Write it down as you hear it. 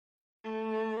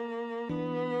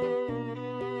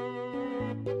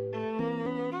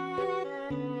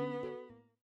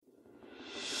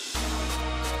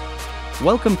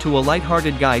Welcome to a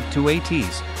lighthearted guide to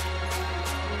Ateez.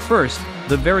 First,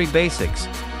 the very basics.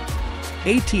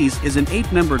 Ateez is an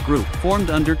 8-member group formed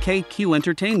under KQ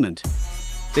Entertainment.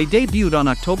 They debuted on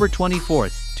October 24,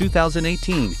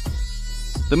 2018.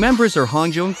 The members are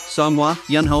Hongjung, Songhwa,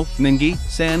 Yunho, Mingi,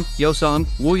 San, Yosong,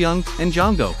 Wooyoung, and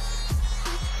Jonggo.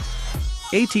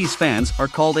 Ateez fans are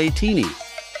called Ateeni.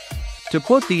 To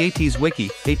quote the Ateez wiki,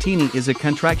 Ateeni is a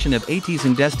contraction of Ateez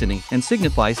and Destiny and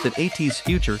signifies that Ateez's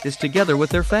future is together with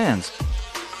their fans.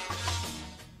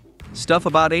 Stuff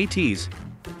about Ateez.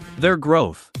 Their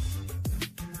growth.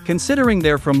 Considering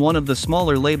they're from one of the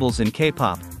smaller labels in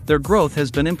K-pop, their growth has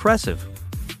been impressive.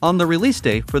 On the release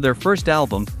day for their first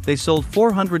album, they sold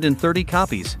 430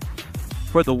 copies.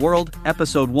 For The World,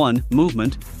 Episode 1,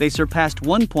 Movement, they surpassed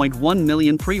 1.1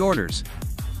 million pre-orders.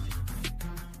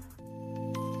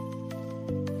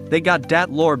 They got dat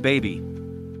lore baby.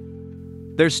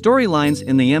 There's storylines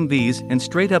in the MVs and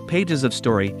straight-up pages of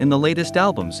story in the latest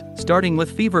albums, starting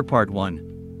with Fever Part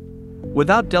 1.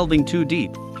 Without delving too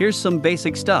deep, here's some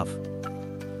basic stuff.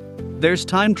 There's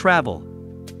time travel.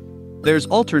 There's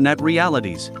alternate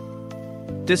realities.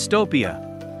 Dystopia.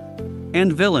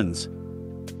 And villains.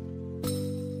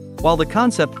 While the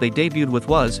concept they debuted with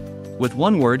was, with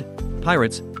one word,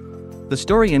 pirates, the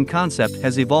story and concept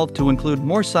has evolved to include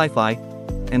more sci-fi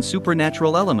and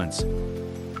supernatural elements.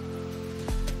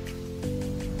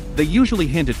 They usually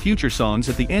hint at future songs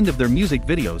at the end of their music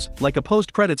videos, like a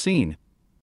post-credit scene.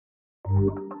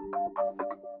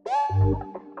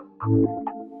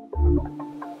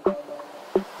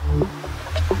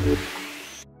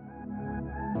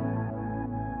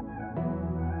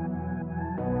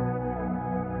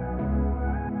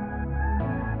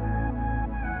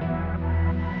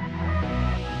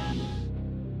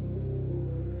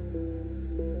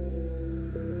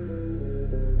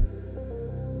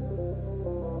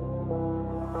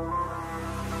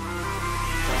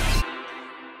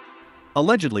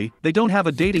 Allegedly, they don't have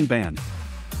a dating ban.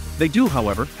 They do,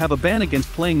 however, have a ban against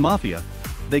playing Mafia.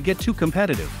 They get too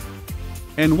competitive.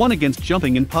 And one against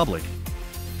jumping in public.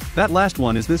 That last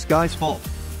one is this guy's fault.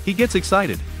 He gets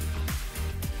excited.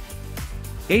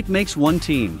 8 makes one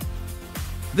team.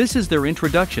 This is their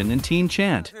introduction and team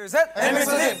chant.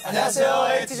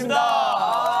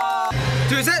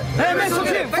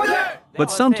 But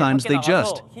sometimes they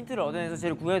just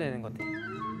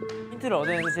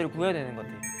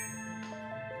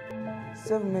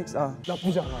Seven makes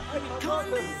나쁘지 않아.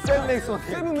 Seven makes one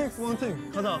thing. Seven makes one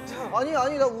thing. 가자. 아니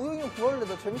나 우영이 형 구할래.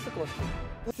 나 재밌을 것 같아.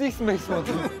 Six makes one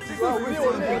thing.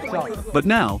 But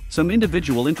now, some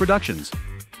individual introductions.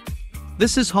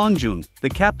 This is Hongjung, the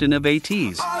captain of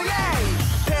Ateez.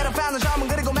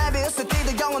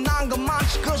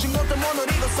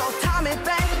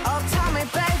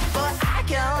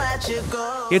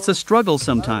 It's a struggle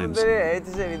sometimes.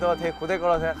 에이티즈의 리더가 되게 고될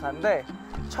거라고 생각하는데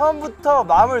처음부터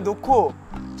마음을 놓고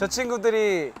저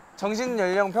친구들이 정신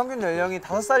연령, 평균 연령이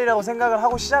 5살이라고 생각을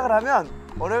하고 시작을 하면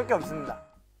어려울 게 없습니다.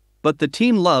 But the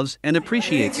team loves and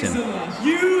appreciates him.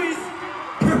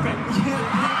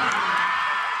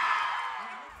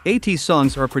 Ateez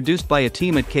songs are produced by a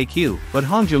team at KQ, but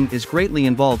Hongjung is greatly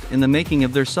involved in the making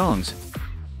of their songs.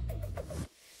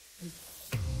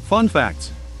 Fun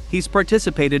facts. He's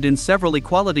participated in several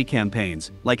equality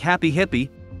campaigns, like Happy Hippie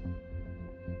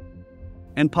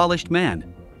and Polished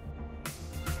Man.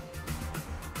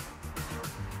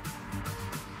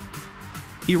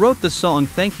 He wrote the song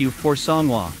Thank You for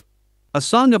Songhwa, a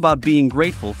song about being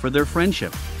grateful for their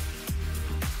friendship.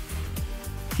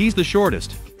 He's the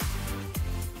shortest.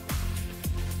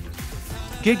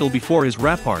 Giggle before his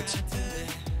rap parts.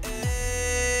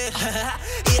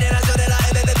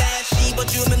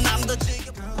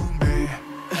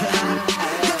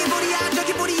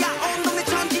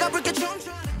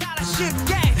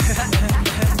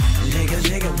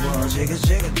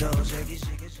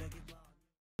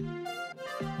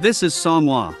 This is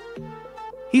Songhwa.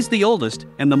 He's the oldest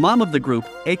and the mom of the group,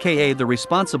 aka the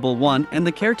responsible one and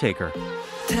the caretaker.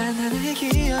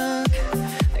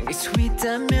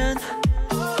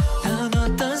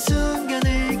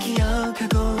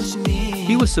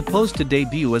 He was supposed to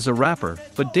debut as a rapper,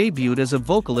 but debuted as a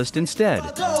vocalist instead.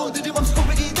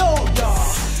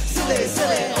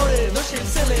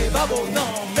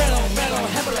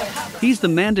 He's the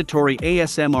mandatory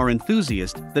ASMR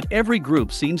enthusiast that every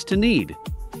group seems to need.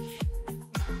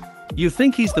 You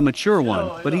think he's the mature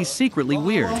one, but he's secretly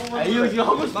weird.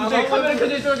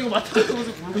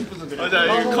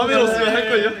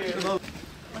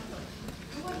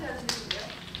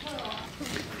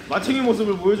 마청의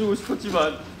모습을 보여주고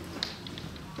싶었지만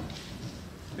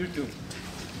 1등.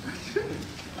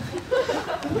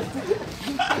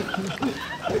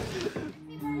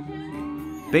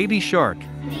 Baby Shark.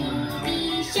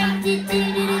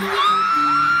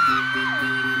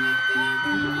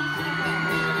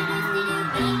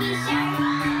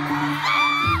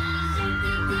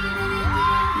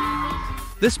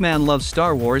 This man loves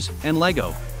Star Wars and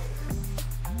Lego.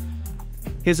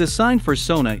 His assigned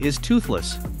persona is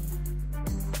Toothless.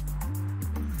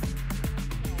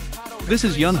 This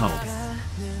is Yunho,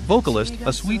 vocalist,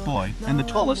 a sweet boy, and the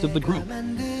tallest of the group.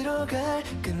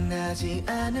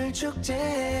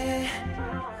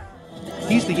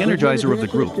 He's the energizer of the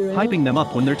group, hyping them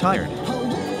up when they're tired.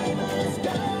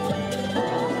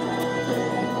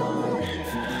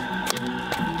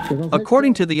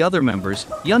 According to the other members,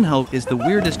 Yunho is the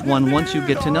weirdest one once you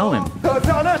get to know him.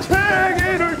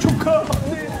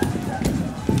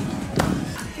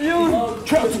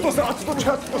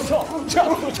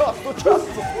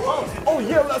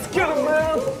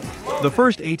 The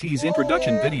first Ateez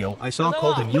introduction video I saw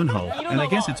called him Yunho, and I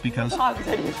guess it's because...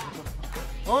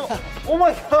 Oh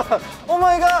my god! Oh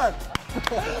my god!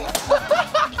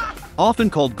 Often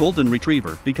called Golden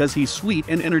Retriever because he's sweet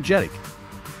and energetic.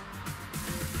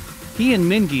 He and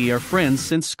Mingi are friends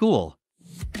since school.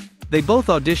 They both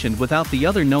auditioned without the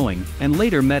other knowing and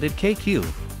later met at KQ.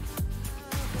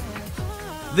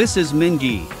 This is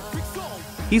Mingi.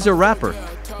 He's a rapper,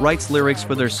 writes lyrics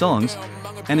for their songs,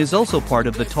 and is also part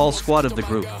of the tall squad of the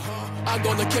group.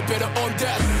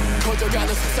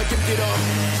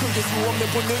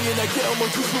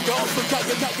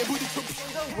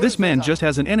 This man just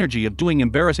has an energy of doing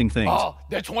embarrassing things.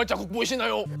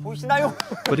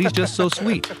 But he's just so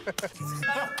sweet.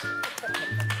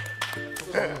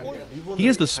 He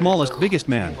is the smallest, biggest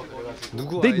man.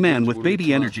 Big man with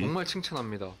baby energy.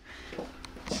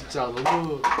 진짜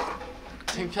너무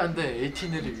창피한데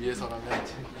에이틴을 위해서라면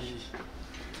이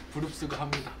부릅쓰고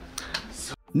합니다.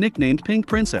 Nicknamed Pink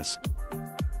Princess.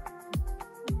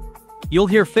 You'll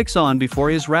hear Fix On before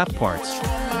his rap parts.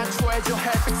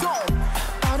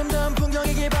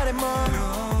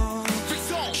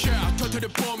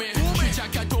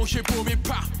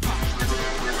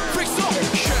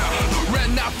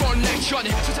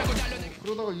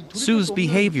 Sue's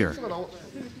behavior.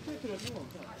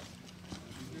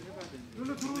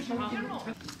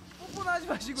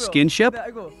 Skinship?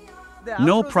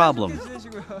 No problem.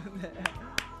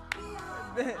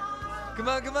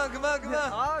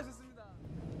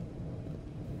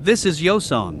 This is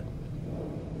Yosong.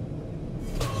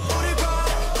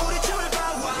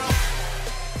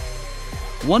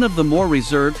 One of the more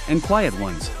reserved and quiet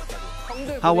ones.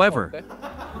 However,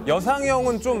 여상이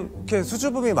형은 좀 이렇게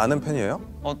수줍음이 많은 편이에요?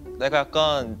 내가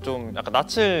약간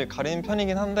낯을 가리는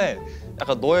편이긴 한데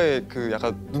약간 너의 그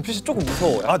약간 눈빛이 조금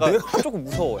무서워. 약간 내가? 조금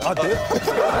무서워.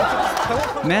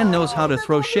 man knows how to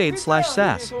throw shade /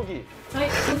 sass. 저희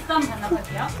보쌈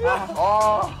반납할게요.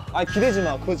 기대지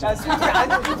마. 그거지.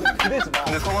 기대지 마.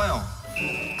 근데 성화 형,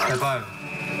 제발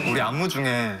우리 안무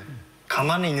중에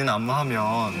가만히 있는 안무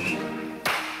하면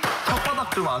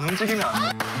혓바닥 좀 안 움직이면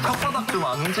안 돼. 혓바닥 좀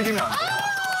안 움직이면 안 돼.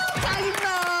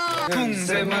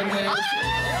 붕대만해.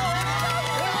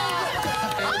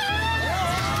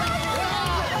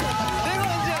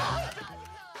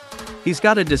 He's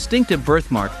got a distinctive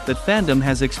birthmark that fandom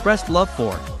has expressed love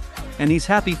for. And he's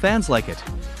happy fans like it.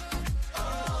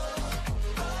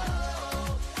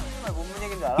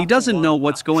 He doesn't know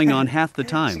what's going on half the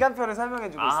time. 시간표를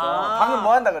설명해주고 있어. 방금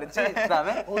뭐 한다 그랬지? 그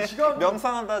다음에?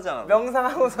 명상한다 하지 않았나?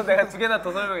 명상하고서 내가 2개나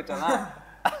더 설명했잖아.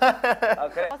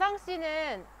 그래? 여상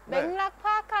씨는 맥락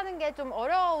파악하는 게 좀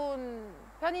어려운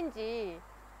편인지.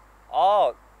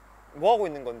 뭐 하고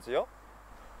있는 건지요?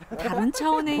 다른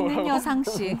차원에 있는 여상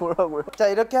씨. 뭐라고요? 자,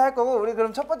 이렇게 할 거고 우리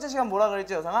그럼 첫 번째 시간 뭐라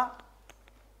그랬지, 여상아?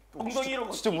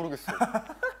 엉덩이로 진짜 모르겠어.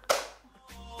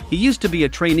 He used to be a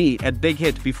trainee at Big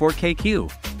Hit before KQ.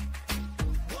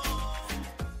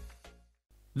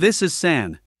 This is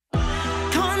San.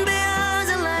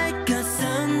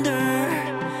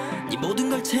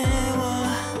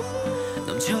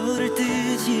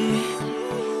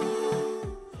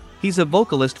 He's a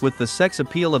vocalist with the sex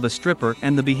appeal of a stripper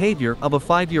and the behavior of a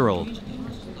 5-year-old.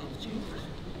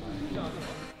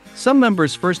 Some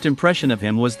members' first impression of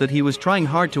him was that he was trying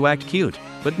hard to act cute,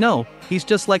 but no, he's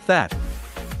just like that.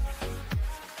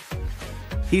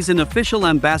 He's an official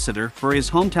ambassador for his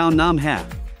hometown Namha.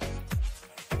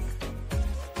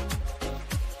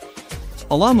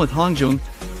 Along with Hongjung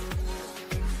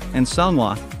and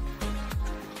Sangwa,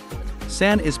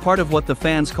 San is part of what the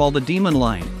fans call the Demon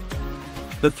Line.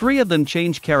 The three of them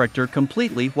change character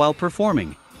completely while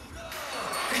performing.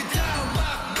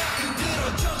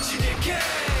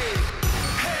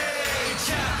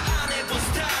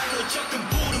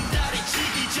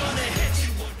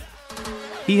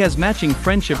 He has matching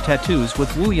friendship tattoos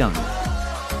with Woo Young.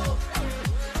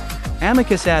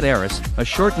 Amicus ad eris, a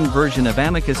shortened version of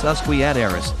amicus usque ad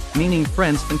eris, meaning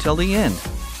friends until the end.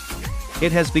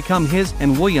 It has become his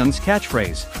and Woo Young's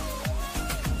catchphrase.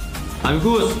 I'm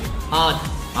good.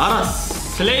 알았어.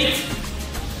 Slate.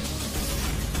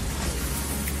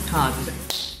 하나, 둘,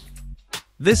 셋.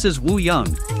 This is Woo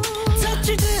Young.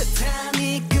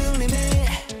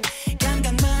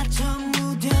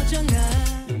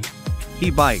 He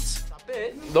bites.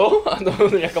 너? 너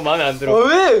오늘 약간 마음에 안 들어.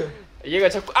 왜? 얘가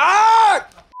자꾸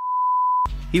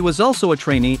He was also a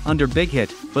trainee under Big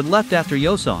Hit, but left after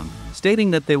Yosong, stating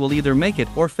that they will either make it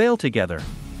or fail together.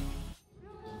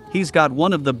 He's got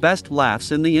one of the best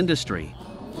laughs in the industry.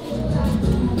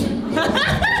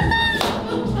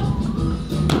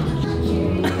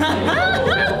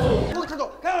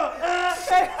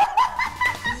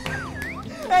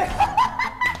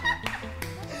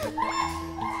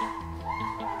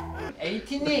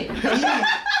 에이티님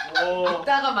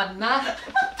이따가 만나.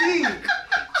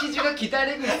 키즈가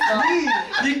기다리고 있어.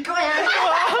 네 거야.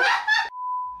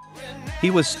 He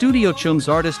was Studio Chum's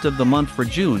Artist of the Month for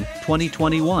June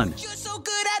 2021.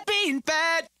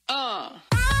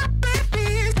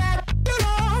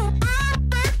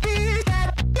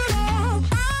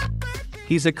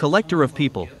 He's a collector of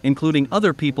people, including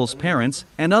other people's parents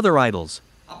and other idols.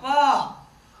 아빠,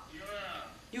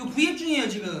 이거 V앱 중이에요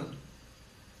지금.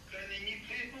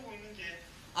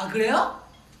 아 그래요?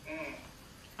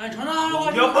 아니 전화하라고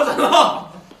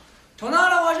하셨는데.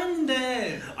 전화하라고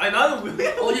하셨는데. 아니 나는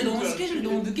왜? 어제 너무 스케줄이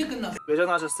너무 늦게 끝났어. 왜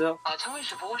전화하셨어요? 아 창민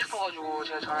씨 보고 싶어가지고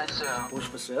제가 전화했어요. 보고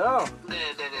싶었어요?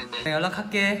 네네네.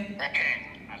 연락할게.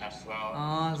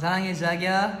 알았어. 사랑해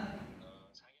자기야.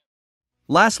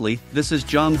 Lastly, this is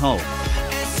Jung Ho.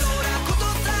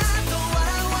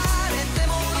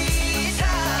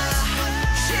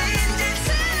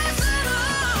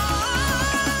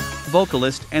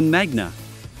 Vocalist and Magna.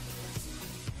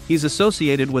 He's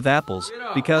associated with apples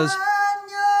because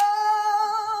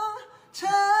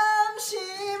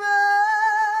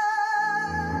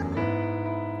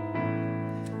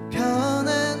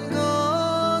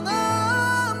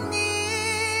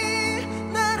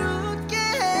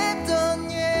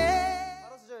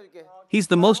he's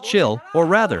the most chill, or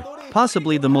rather,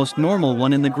 possibly the most normal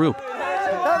one in the group.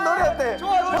 다음 놀이 어때?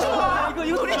 좋아. 이거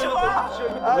놀이 좋아.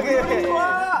 오케이.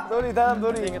 놀이 다음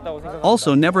놀이.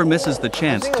 Also never misses the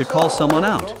chance to call someone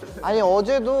out. 아니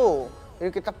어제도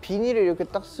이렇게 딱 비닐을 이렇게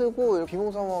딱 쓰고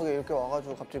비몽사몽하게 이렇게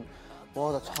와가지고 갑자기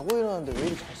와 나 자고 일어났는데 왜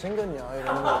이렇게 잘생겼냐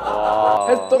이러는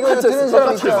거. 똑같이 들은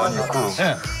사람 있잖아.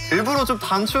 네. 일부러 좀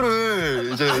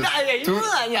단추를 이제 일부러는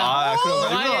아니야. 아 그런가?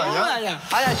 일부러 아니야?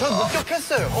 아니야 전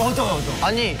느꼈어요.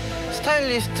 아니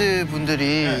스타일리스트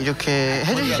분들이 이렇게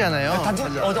해주시잖아요.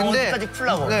 근데 어디까지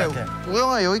풀라고? 네,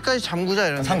 우영아 여기까지 잠그자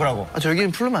이러는데. 잠그라고? 아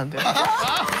저기는 풀면 안 돼.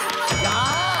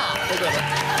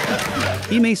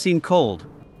 He may seem cold,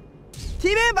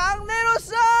 팀의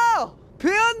막내로서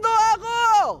표현도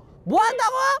하고 뭐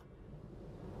한다고?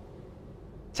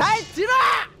 잘 들어!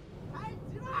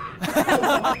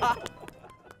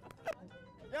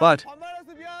 but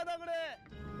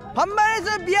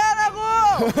반말해서 미안하고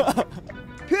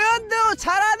표현도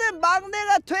잘하는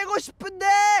막내가 되고 싶은데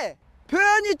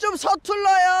표현이 좀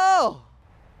서툴러요.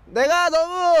 내가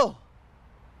너무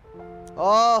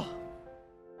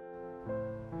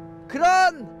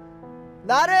그런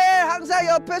나를 항상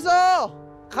옆에서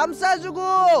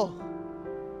감싸주고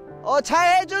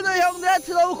잘해주는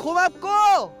형들한테 너무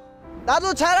고맙고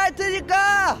나도 잘할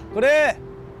테니까 그래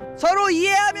서로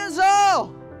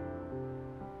이해하면서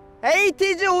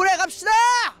에이티즈 오래 갑시다.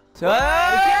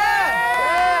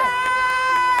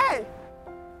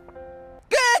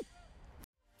 끝.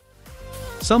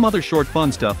 some other short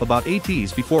fun stuff about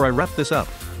Ateez before I wrap this up.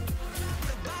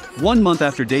 1 month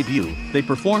after debut, they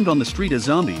performed on the street as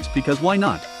zombies because why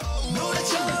not?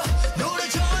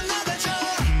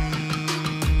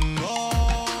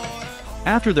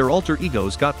 After their alter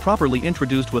egos got properly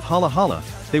introduced with Hala Hala,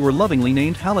 they were lovingly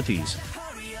named Halateez.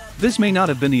 This may not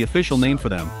have been the official name for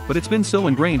them, but it's been so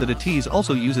ingrained that Ateez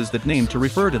also uses that name to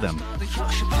refer to them.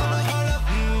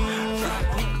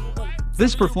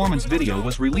 This performance video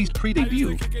was released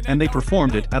pre-debut, and they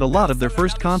performed it at a lot of their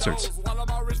first concerts,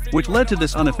 which led to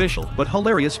this unofficial but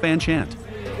hilarious fan chant.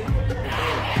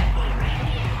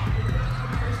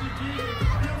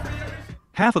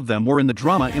 Half of them were in the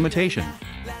drama imitation.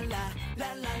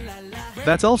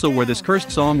 That's also where this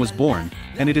cursed song was born,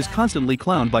 and it is constantly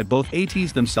clowned by both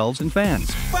Ateez themselves and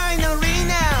fans. Finally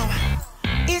now,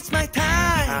 it's my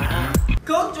time.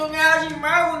 걱정하지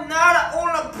말고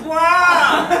날아올라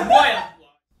봐. 뭐야?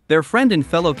 Their friend and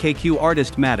fellow KQ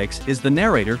artist Maddox is the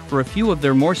narrator for a few of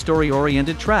their more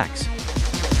story-oriented tracks.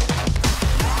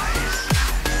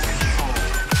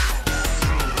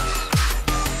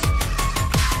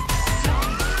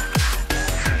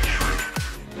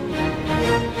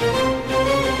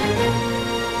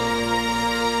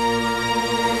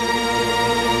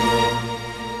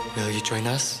 Will you join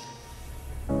us?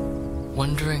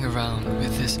 Wandering around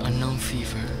with this unknown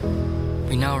fever,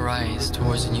 we now rise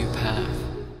towards a new path.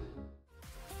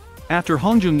 After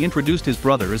Hongjung introduced his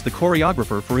brother as the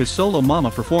choreographer for his solo Mama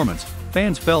performance,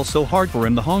 fans fell so hard for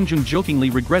him that Hongjung jokingly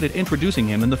regretted introducing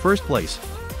him in the first place.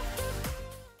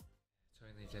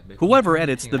 Whoever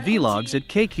edits the vlogs at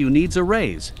KQ needs a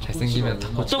raise. 잘생기면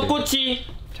떡꼬치.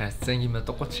 잘생기면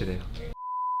떡꼬치래요.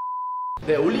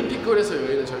 네, 올림픽홀에서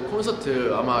열리는 저희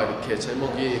콘서트 아마 이렇게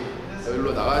제목이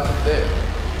여기로 나갈 텐데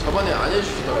저번에 안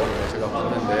해주시더라고요. 제가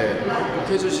봤는데 꼭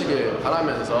해주시길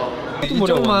바라면서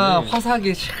이쪽만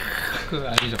화사하게 그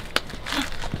아니죠?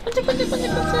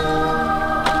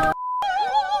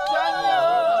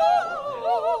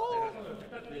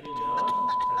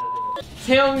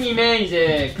 세영님의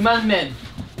이제 그만맨.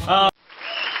 아.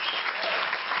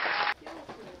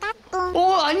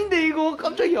 아닌데 이거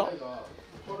깜짝이야.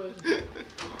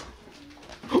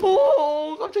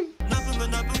 깜짝.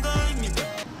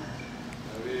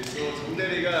 우리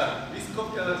정대리가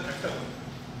미스커피 하나 잘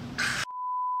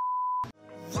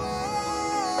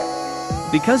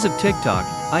Because of TikTok,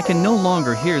 I can no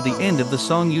longer hear the end of the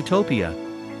song Utopia.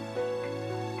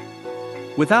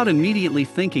 Without immediately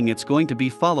thinking it's going to be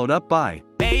followed up by